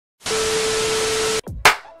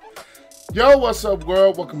Yo, what's up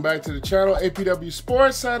world? Welcome back to the channel. APW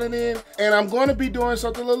Sports signing in, and I'm going to be doing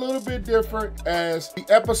something a little bit different as the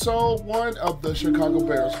episode 1 of the Chicago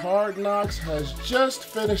Bears Hard Knocks has just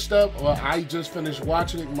finished up. Well, I just finished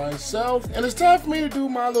watching it myself, and it's time for me to do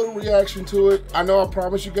my little reaction to it. I know I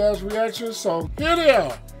promised you guys reactions, so here they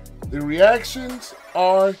are. The reactions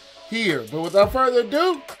are here, but without further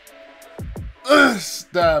ado, let's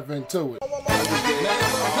dive into it.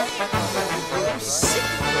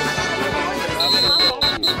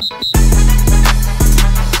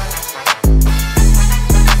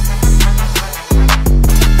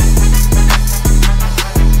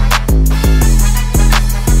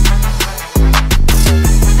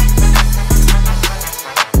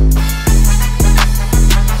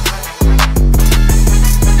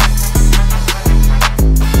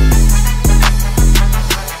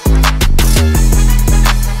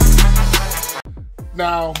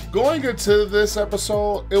 Now, going into this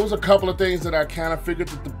episode, it was a couple of things that I kind of figured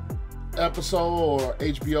that the episode or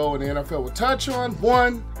HBO and the NFL would touch on.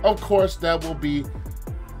 One, of course, that will be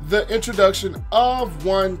the introduction of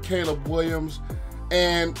one Caleb Williams.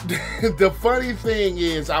 And the funny thing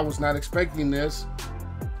is, I was not expecting this.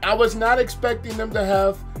 I was not expecting them to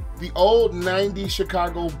have the old 90s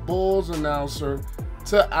Chicago Bulls announcer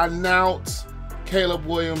to announce Caleb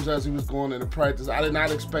Williams as he was going into practice. I did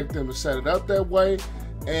not expect them to set it up that way.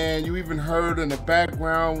 And you even heard in the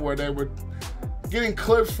background where they were getting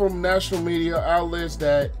clips from national media outlets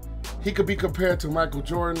that he could be compared to Michael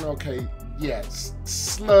Jordan. Okay, yes,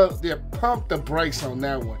 pump the brakes on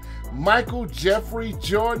that one. Michael Jeffrey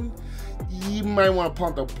Jordan, you might want to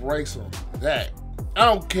pump the brakes on that. I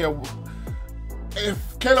don't care.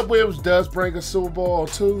 If Caleb Williams does bring a Super Bowl or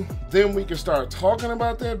two, then we can start talking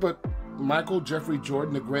about that. But Michael Jeffrey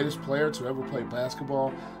Jordan, the greatest player to ever play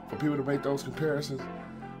basketball, for people to make those comparisons,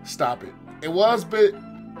 stop it. It was a bit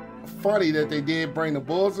funny that they did bring the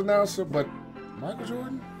Bulls announcer, but Michael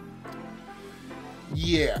Jordan?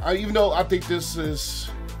 Yeah, even though I think this is,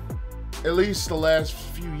 at least the last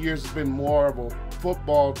few years, has been more of a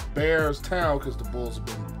football Bears town because the Bulls have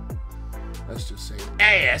been, let's just say,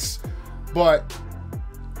 ass. But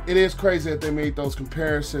it is crazy that they made those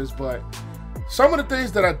comparisons. But some of the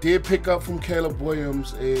things that I did pick up from Caleb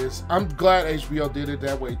Williams is, I'm glad HBO did it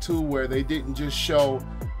that way too, where they didn't just show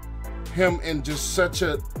him in just such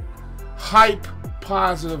a hype,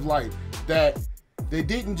 positive light, that they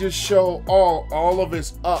didn't just show all of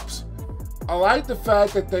his ups. I like the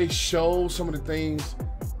fact that they show some of the things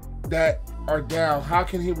that are down. How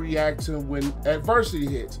can he react to when adversity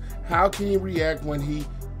hits? How can he react when he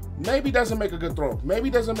maybe doesn't make a good throw, maybe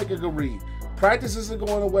doesn't make a good read? Practice isn't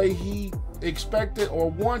going the way he expected or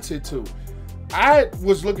wanted to. I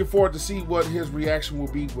was looking forward to see what his reaction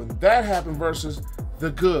would be when that happened versus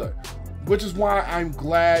the good, which is why I'm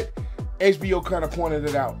glad HBO kind of pointed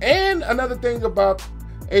it out. And another thing about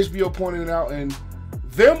HBO pointing it out and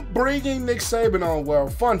them bringing Nick Saban on, well,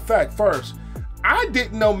 fun fact first, I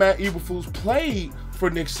didn't know Matt Eberflus played for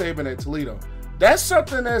Nick Saban at Toledo. That's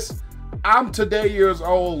something I'm today years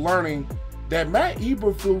old learning, that Matt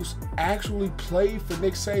Eberflus actually played for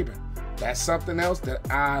Nick Saban. That's something else that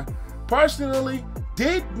I personally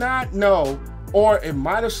did not know, or it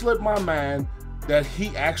might have slipped my mind that he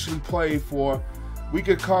actually played for, we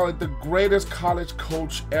could call it the greatest college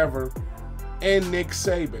coach ever, in Nick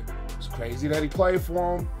Saban. It's crazy that he played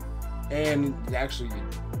for him, and it actually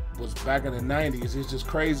was back in the 90s. It's just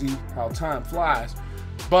crazy how time flies.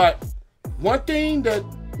 But one thing that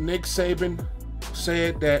Nick Saban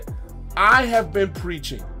said that I have been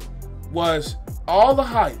preaching was all the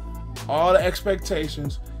hype, all the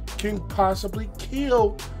expectations can possibly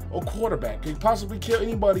kill a quarterback, can possibly kill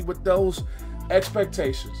anybody with those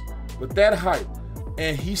expectations, with that hype.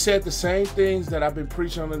 And he said the same things that I've been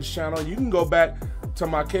preaching on this channel. You can go back to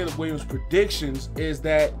my Caleb Williams predictions, is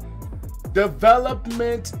that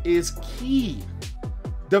development is key.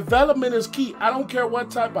 Development is key. I don't care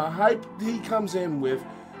what type of hype he comes in with.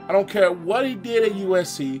 I don't care what he did at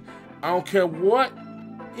USC. I don't care what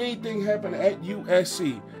anything happened at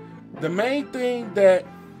USC. The main thing that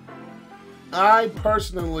I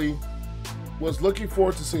personally was looking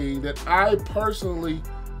forward to seeing, that I personally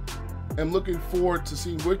am looking forward to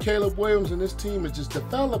seeing with Caleb Williams and this team, is just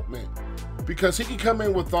development. Because he can come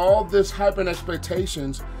in with all this hype and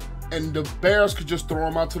expectations, and the Bears could just throw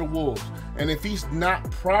him out to the Wolves. And if he's not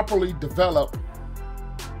properly developed,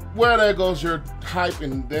 well, there goes your hype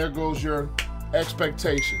and there goes your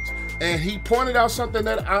expectations. And he pointed out something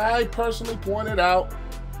that I personally pointed out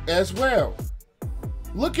as well.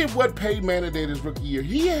 Look at what Peyton Manning did his rookie year.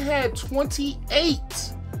 He had 28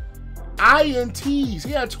 INTs.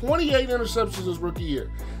 He had 28 interceptions his rookie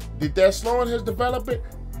year. Did that slow in his development?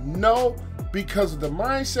 No, because of the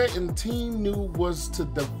mindset and the team knew was to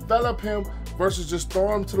develop him versus just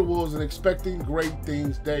throw him to the wolves and expecting great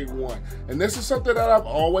things day one. And this is something that I've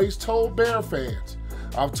always told Bear fans.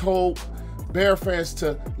 I've told Bear fans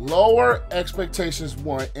to lower expectations,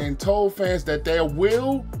 one, and told fans that there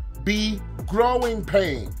will be growing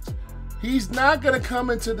pains. He's not going to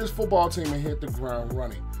come into this football team and hit the ground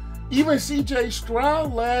running. Even CJ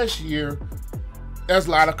Stroud last year, as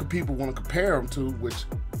a lot of people want to compare him to, which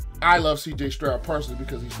I love CJ Stroud personally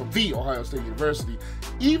because he's from the Ohio State University.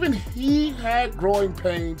 Even he had growing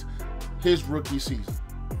pains his rookie season.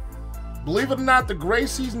 Believe it or not, the great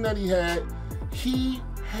season that he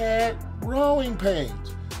had growing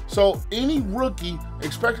pains. So any rookie,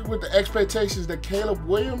 expected with the expectations that Caleb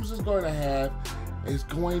Williams is going to have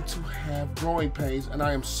growing pains. And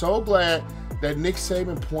I am so glad that Nick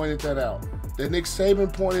Saban pointed that out.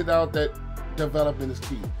 That development is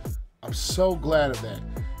key. I'm so glad of that.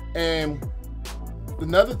 And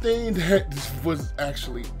another thing that was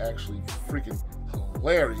actually freaking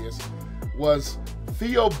hilarious was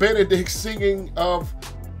Theo Benedict singing of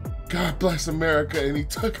God Bless America, and he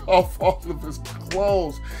took off all of his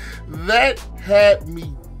clothes. That had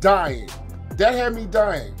me dying.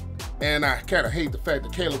 And I kind of hate the fact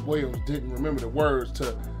that Caleb Williams didn't remember the words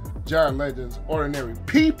to John Legend's Ordinary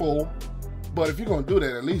People. But if you're going to do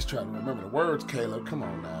that, at least try to remember the words, Caleb. Come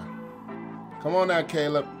on now,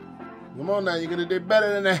 Caleb. Come on now, you're going to do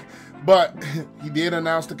better than that. But he did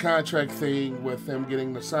announce the contract thing with him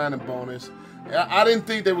getting the signing bonus. I didn't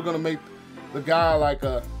think they were going to make the guy like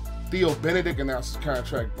a Theo Benedict announce his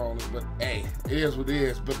contract bonus. But, hey, it is what it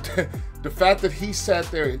is. But the fact that he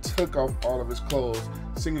sat there and took off all of his clothes,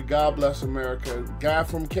 singing God Bless America, guy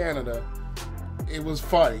from Canada, it was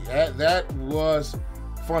funny. That was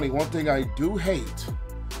funny. One thing I do hate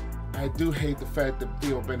the fact that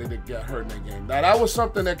Theo Benedict got hurt in that game. Now, that was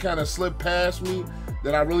something that kind of slipped past me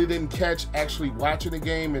that I really didn't catch actually watching the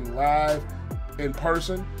game in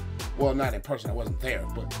person. Well, not in person, I wasn't there,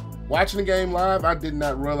 but watching the game live, I did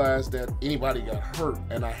not realize that anybody got hurt.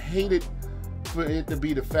 And I hated for it to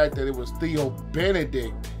be the fact that it was Theo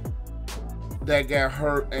Benedict that got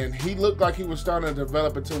hurt, and he looked like he was starting to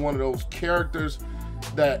develop into one of those characters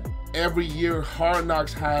that every year Hard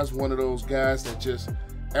Knocks has one of those guys that just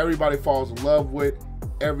everybody falls in love with,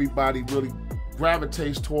 everybody really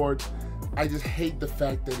gravitates towards. I just hate the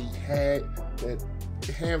fact that he had that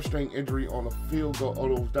hamstring injury on a field goal.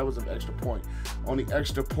 Oh, that was an extra point. On the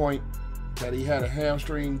extra point that he had a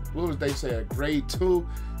hamstring, what was they say, a grade 2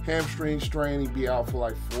 hamstring strain. He'd be out for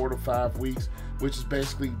like 4 to 5 weeks, which is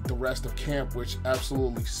basically the rest of camp, which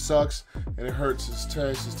absolutely sucks, and it hurts his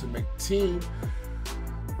chances to make the team.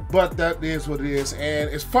 But that is what it is. And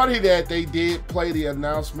it's funny that they did play the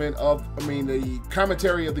announcement of, the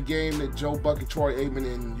commentary of the game that Joe Buck and Troy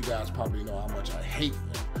Aikman, and you guys probably know how much I hate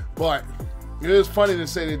them. But it is funny to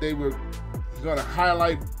say that they were going to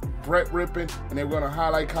highlight Brett Rippon and they were going to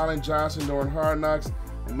highlight Colin Johnson during Hard Knocks,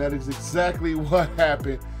 and that is exactly what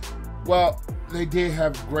happened. Well, they did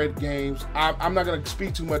have great games. I'm not going to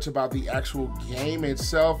speak too much about the actual game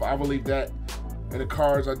itself. I believe that in the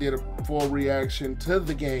cards. I did a full reaction to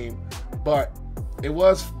the game, but it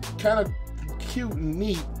was kind of cute and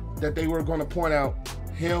neat that they were going to point out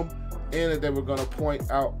him, and that they were going to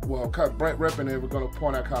point out, Brett Rippon, and they were going to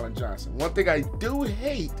point out Colin Johnson. One thing I do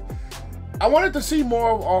hate, I wanted to see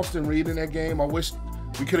more of Austin Reed in that game. I wish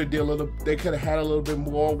we could have they could have had a little bit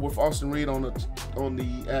more with Austin Reed on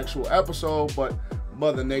the actual episode, but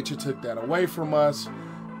Mother Nature took that away from us.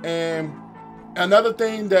 And another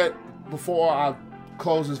thing that, before I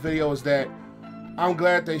close this video, is that I'm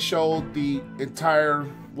glad they showed the entire,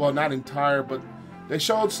 well, not entire, but they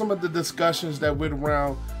showed some of the discussions that went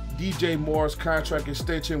around DJ Moore's contract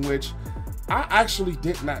extension, which I actually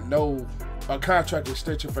did not know a contract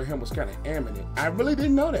extension for him was kind of imminent. I really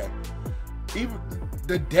didn't know that. Even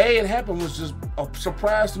the day it happened was just a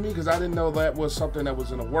surprise to me, because I didn't know that was something that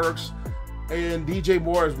was in the works. And DJ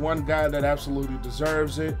Moore is one guy that absolutely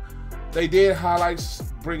deserves it. They did highlight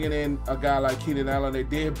bringing in a guy like Keenan Allen. They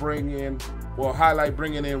did bringing in Rome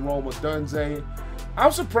Odunze.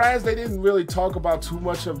 I'm surprised they didn't really talk about too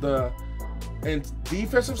much of the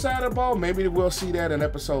defensive side of the ball. Maybe we'll see that in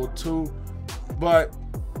episode 2. But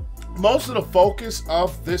most of the focus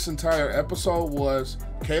of this entire episode was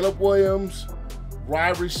Caleb Williams,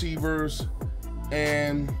 wide receivers,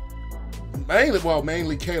 and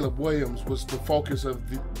mainly Caleb Williams was the focus of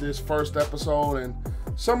this first episode, and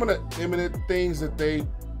some of the imminent things that they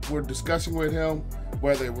were discussing with him,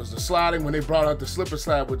 whether it was the sliding, when they brought out the slipper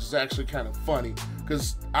slide, which is actually kind of funny,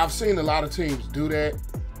 because I've seen a lot of teams do that.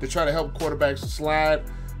 They try to help quarterbacks slide,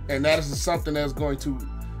 And that is something that's going to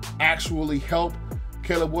actually help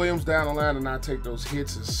Caleb Williams down the line and not take those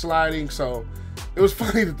hits and sliding. So it was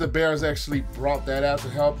funny that the Bears actually brought that out to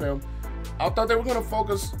help him. I thought they were going to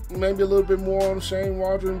focus maybe a little bit more on Shane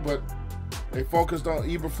Waldron, but they focused on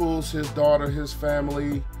Eberflus, his daughter, his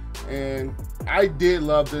family. And I did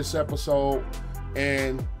love this episode,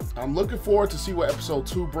 and I'm looking forward to see what episode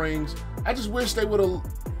 2 brings. I just wish they would have,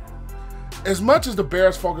 as much as the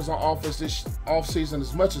Bears focus on offense this offseason,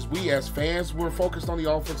 as much as we as fans were focused on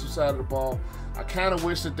the offensive side of the ball, I kind of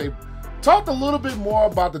wish that they talked a little bit more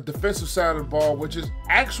about the defensive side of the ball, which is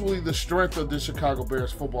actually the strength of the Chicago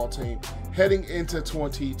Bears football team heading into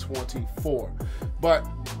 2024. But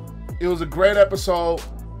it was a great episode.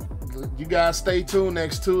 You guys stay tuned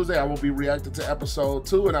next Tuesday. I will be reacting to episode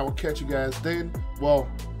 2, and I will catch you guys then. Well,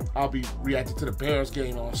 I'll be reacting to the Bears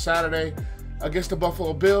game on Saturday against the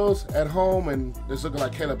Buffalo Bills at home, and it's looking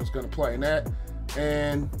like Caleb is going to play in that.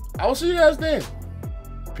 And I will see you guys then.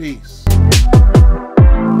 Peace.